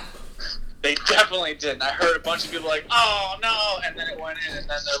 They definitely didn't. I heard a bunch of people like, oh, no, and then it went in, and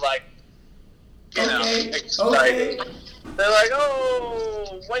then they're like, you know, excited. Okay. They're like,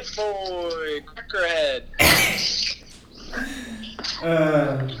 oh, white boy, crackerhead. Who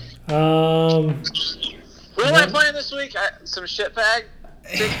am I playing this week? Some shitbag?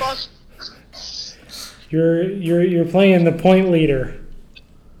 Baseball? You're playing the point leader.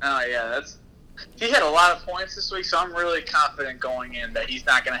 Oh, yeah, he had a lot of points this week, so I'm really confident going in that he's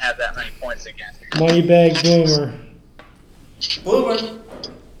not going to have that many points again. Moneybag Bloomer. Bloomer.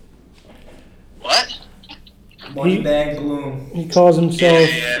 What? Moneybag Bloom. He calls himself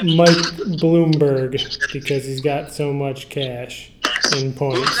Yeah. Mike Bloomberg because he's got so much cash in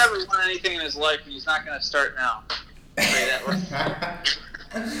points. He's never won anything in his life, and he's not going to start now. I'll tell you that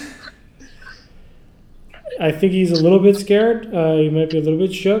right. I think he's a little bit scared. He might be a little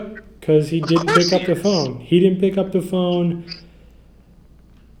bit shook because he didn't pick up the phone. He didn't pick up the phone.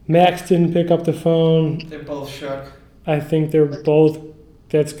 Max didn't pick up the phone. They're both shook. I think they're both.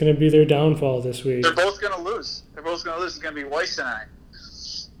 That's going to be their downfall this week. They're both going to lose. It's going to be Weiss and I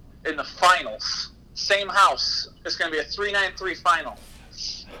in the finals. Same house. It's going to be a 3-9-3 final.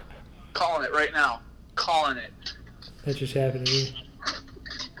 Calling it right now. Calling it. That just happened to me.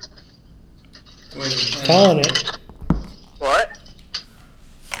 Wait, Calling it. What?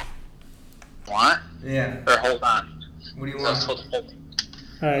 What? Yeah. Or hold on. What do you No, want? hold.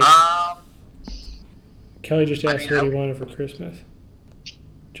 All right. Um, Kelly just asked mean, what he wanted for Christmas.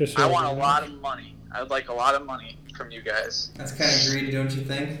 Just so I want a everyone lot knows. of money. I would like a lot of money from you guys. That's kind of greedy, don't you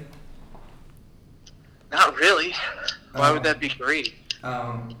think? Not really. Why Oh. would that be greedy?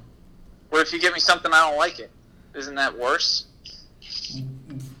 Um, What if you give me something I don't like it? Isn't that worse?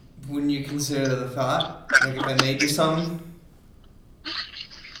 wouldn't you consider the thought? Like if I made you something?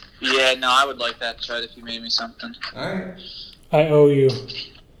 Yeah, no, I would like that, Chud, if you made me something. Alright. I owe you.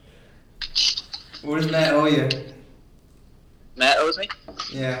 What does Matt owe you? Matt owes me?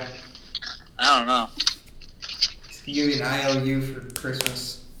 Yeah. I don't know. He gave you an IOU for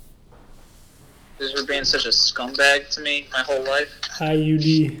Christmas. Just for being such a scumbag to me my whole life.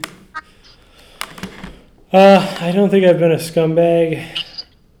 IUD. I don't think I've been a scumbag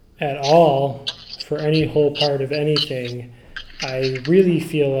at all for any whole part of anything. I really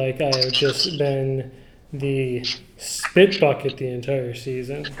feel like I have just been the spit bucket the entire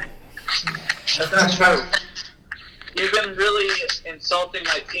season. That's not true. You've been really insulting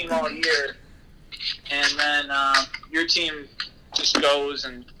my team all year, and then your team just goes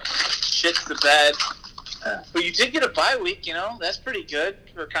and shits the bed. But you did get a bye week, you know? That's pretty good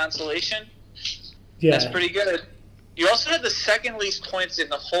for consolation. Yeah. That's pretty good. You also had the second least points in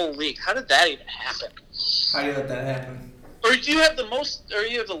the whole league. How did that even happen? How do you let that happen? Or do you have the most, or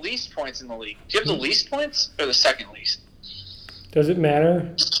you have the least points in the league? Do you have the least points or the second least? Does it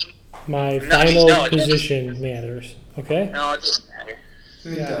matter? My No, final no, it doesn't. position matters. Okay? No, it doesn't matter.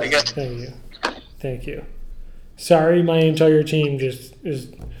 Yeah. I guess. Thank you. Thank you. Sorry, my entire team is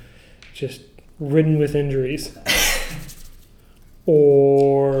just ridden with injuries,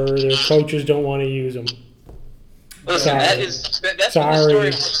 or their coaches don't want to use them. Listen, Sorry. that's been the Sorry. story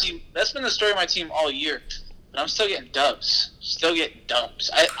of my team. That's been the story of my team all year. But I'm still getting dubs. Still getting dubs.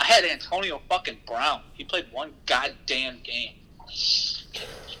 I had Antonio fucking Brown. He played one goddamn game.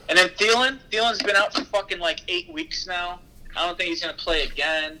 And then Thielen's been out for fucking like 8 weeks now. I don't think he's gonna play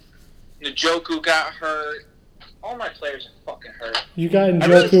again. Njoku got hurt. All my players are fucking hurt. You got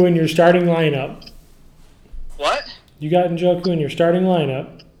Njoku in your starting lineup. What? You got Njoku in your starting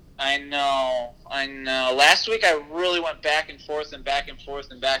lineup. I know. Last week I really went back and forth on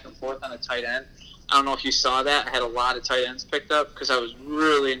a tight end. I don't know if you saw that. I had a lot of tight ends picked up because I was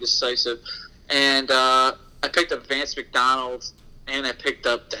really indecisive. And I picked up Vance McDonald, and I picked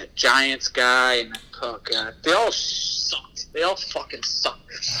up that Giants guy, and oh god, they all sucked. They all fucking sucked.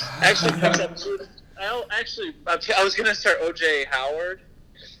 I actually picked up I was gonna start OJ Howard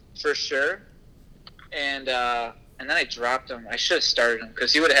for sure, and then I dropped him. I should have started him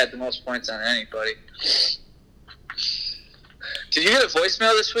because he would have had the most points on anybody. Did you get a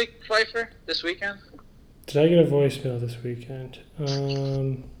voicemail this week, Pfeiffer? This weekend? Did I get a voicemail this weekend?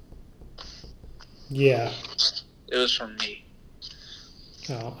 Yeah. It was from me.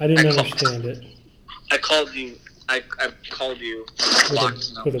 Oh, I didn't understand it. I called you. I called you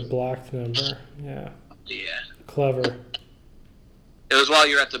With a blocked number. Yeah. Yeah. Clever. It was while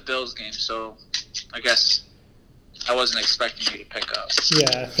you were at the Bills game, so I guess I wasn't expecting you to pick up.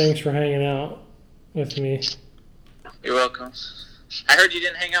 Yeah, thanks for hanging out with me. You're welcome. I heard you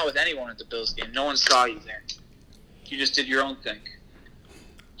didn't hang out with anyone at the Bills game. No one saw you there. You just did your own thing.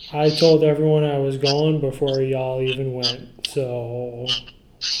 I told everyone I was going before y'all even went, so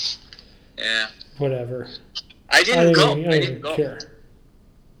Yeah. whatever. I didn't go. I didn't care.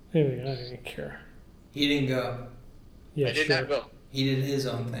 I didn't care. He didn't go. Yeah, I did sure. not go. He did his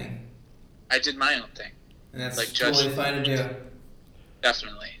own thing. I did my own thing. And that's Like totally Judge. fine to do.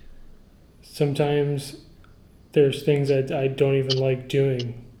 Definitely. Sometimes there's things I don't even like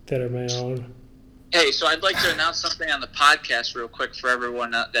doing that are my own. Hey, so I'd like to announce something on the podcast real quick for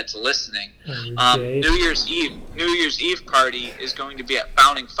everyone that's listening. Okay. New Year's Eve party is going to be at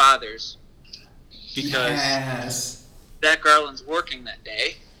Founding Fathers because Yes. Zach Garland's working that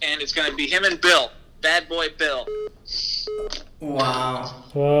day, and it's going to be him and Bill, bad boy Bill. Wow.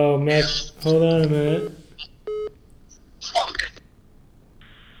 Whoa, Matt, hold on a minute. Fuck.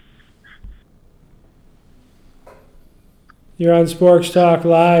 You're on Sports Talk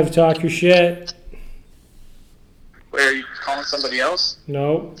Live. Talk your shit. Wait, are you calling somebody else?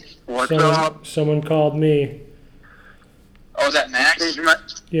 Nope. What's up? Someone called me. Oh, is that Max?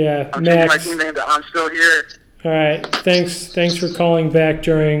 Yeah, I'm changing my Max. team name to I'm Still Here. All right. Thanks for calling back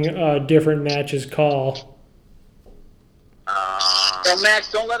during different matches call. Well,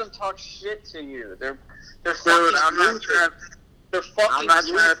 Max, don't let them talk shit to you. They're Dude, fucking I'm not losers. trying. They're fucking I'm not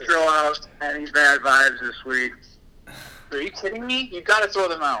trying to losers. throw out any bad vibes this week. Are you kidding me? You gotta throw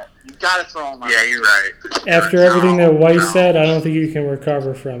them out. You gotta throw them out. Yeah, you're right. After everything that Weiss said, I don't think you can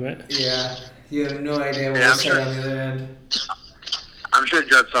recover from it. Yeah. You have no idea what Yeah, was said I'm on the other end. I'm sure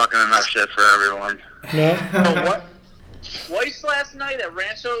Judd's talking enough shit for everyone. No. What? Weiss last night at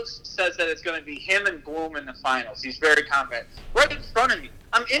Rancho's says that it's going to be him and Bloom in the finals. He's very confident. Right in front of me.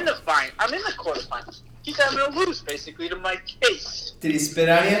 I'm in the quarterfinals. He's having to lose, basically, to my case. Did he spit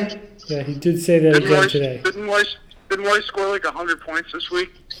on you? Yeah, he did say that again today. Didn't Weiss score like 100 points this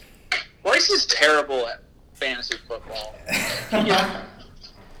week? Weiss is terrible at fantasy football. I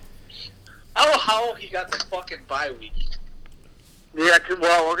don't know how he got the fucking bye week. Yeah,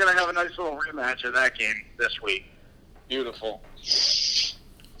 well, we're going to have a nice little rematch of that game this week. Beautiful.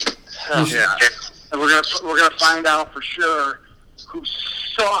 Yeah. And we're gonna find out for sure who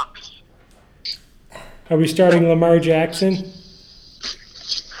sucks. Are we starting Lamar Jackson?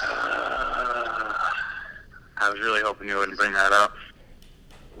 I was really hoping you wouldn't bring that up.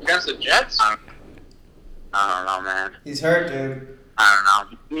 Against the Jets? I don't know, man. He's hurt, dude. I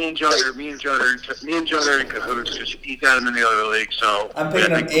don't know. Me and Judd are in cahoots because he got him in the other league, so I'm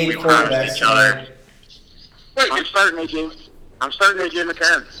picking up 8 we promised quarterbacks each other. tonight. Wait, I'm starting AJ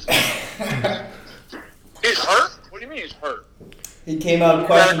McCann. he's hurt? What do you mean he's hurt? He came out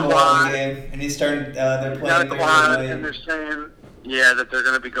questionable in the game, and he started. They're He got a playing quad, there. and they're saying, that they're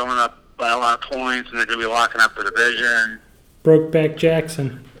going to be going up by a lot of points, and they're going to be locking up the division. Brokeback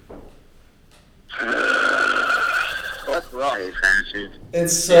Jackson. That's rough. Fantasy.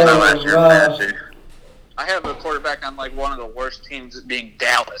 It's so Last year rough. fantasy. I have a quarterback on like one of the worst teams being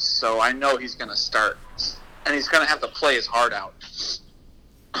Dallas, so I know he's going to start. And he's going to have to play his heart out.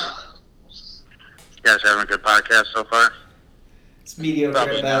 You guys having a good podcast so far? It's mediocre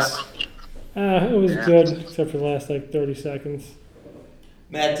Probably at best. It was good, except for the last 30 seconds.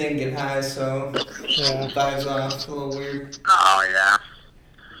 Matt didn't get high, so Yeah. vibes off. A little weird. Oh, yeah.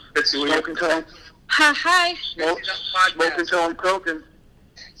 It's Smoke until I'm croaking.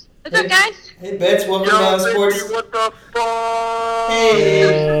 What's up, guys? Hey, Bets, welcome to Yo, Sports. baby, what the fuck?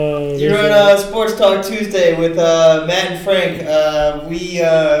 Hey, you're on Sports Talk Tuesday with Matt and Frank. We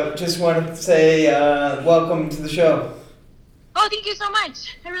just wanted to say welcome to the show. Oh, thank you so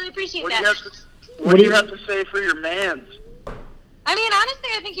much. I really appreciate What do that. you have to say for your mans? I mean, honestly,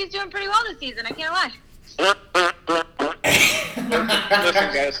 I think he's doing pretty well this season. I can't lie.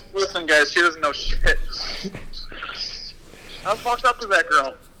 Listen, guys, she doesn't know shit. How fucked up is that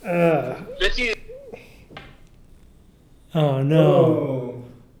girl? Bitchy, Oh, no. Oh,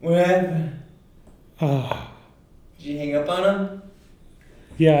 what happened? Oh. Did you hang up on him?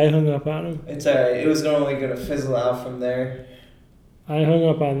 Yeah, I hung up on him. It's alright. It was only going to fizzle out from there. I hung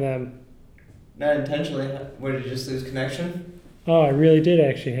up on them. Not intentionally. Where did you just lose connection? Oh, I really did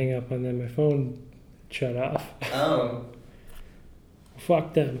actually hang up on them. My phone shut off. Oh,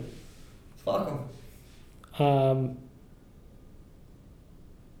 Fuck them. fuck him.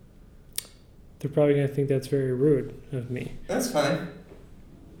 They're probably going to think that's very rude of me. That's fine.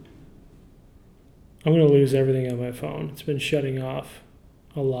 I'm going to lose everything on my phone. It's been shutting off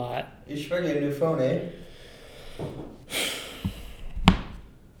a lot. You should probably get a new phone, eh?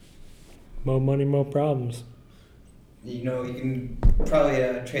 More money, more problems. You know, you can probably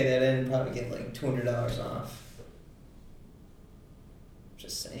trade that in and probably get like $200 off.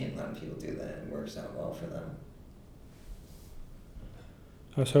 Just saying, a lot of people do that. It works out well for them.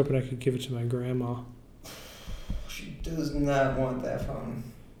 I was hoping I could give it to my grandma. She does not want that phone.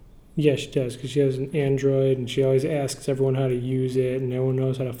 Yeah, she does, because she has an Android, and she always asks everyone how to use it, and no one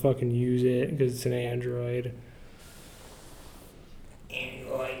knows how to fucking use it, because it's an Android.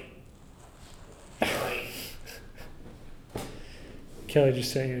 Android. Kelly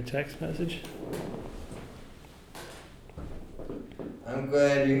just sent you a text message. I'm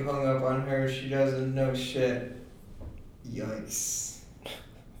glad you hung up on her. She doesn't know shit. Yikes.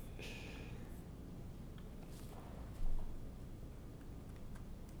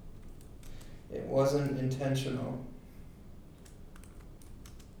 It wasn't intentional.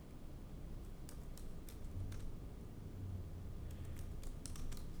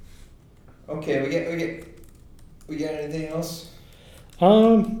 Okay, we got anything else?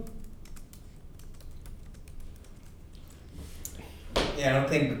 Yeah, I don't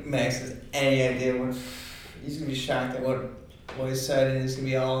think Max has any idea what he's gonna be shocked at what he said, and he's gonna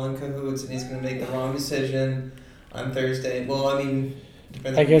be all in cahoots, and he's gonna make the wrong decision on Thursday. Well, I mean,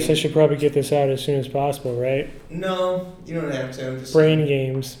 depends I on guess I you. should probably get this out as soon as possible, right? No, you don't have to. I'm just Brain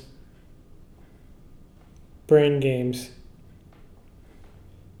games. Brain games.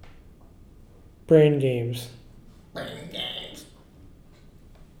 Brain games. Brain games.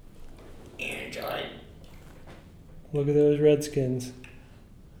 Enjoy. Look at those Redskins.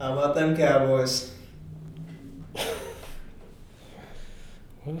 How about them Cowboys?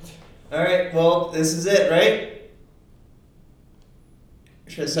 What? All right. Well, this is it, right?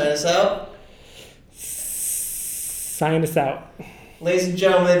 Should I sign us out? Sign us out. Ladies and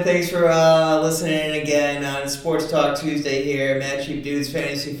gentlemen, thanks for listening in again on Sports Talk Tuesday here. Matt Cheap Dudes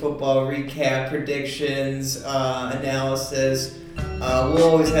Fantasy Football Recap, predictions, analysis.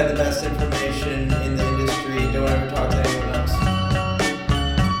 We'll always have the best information in the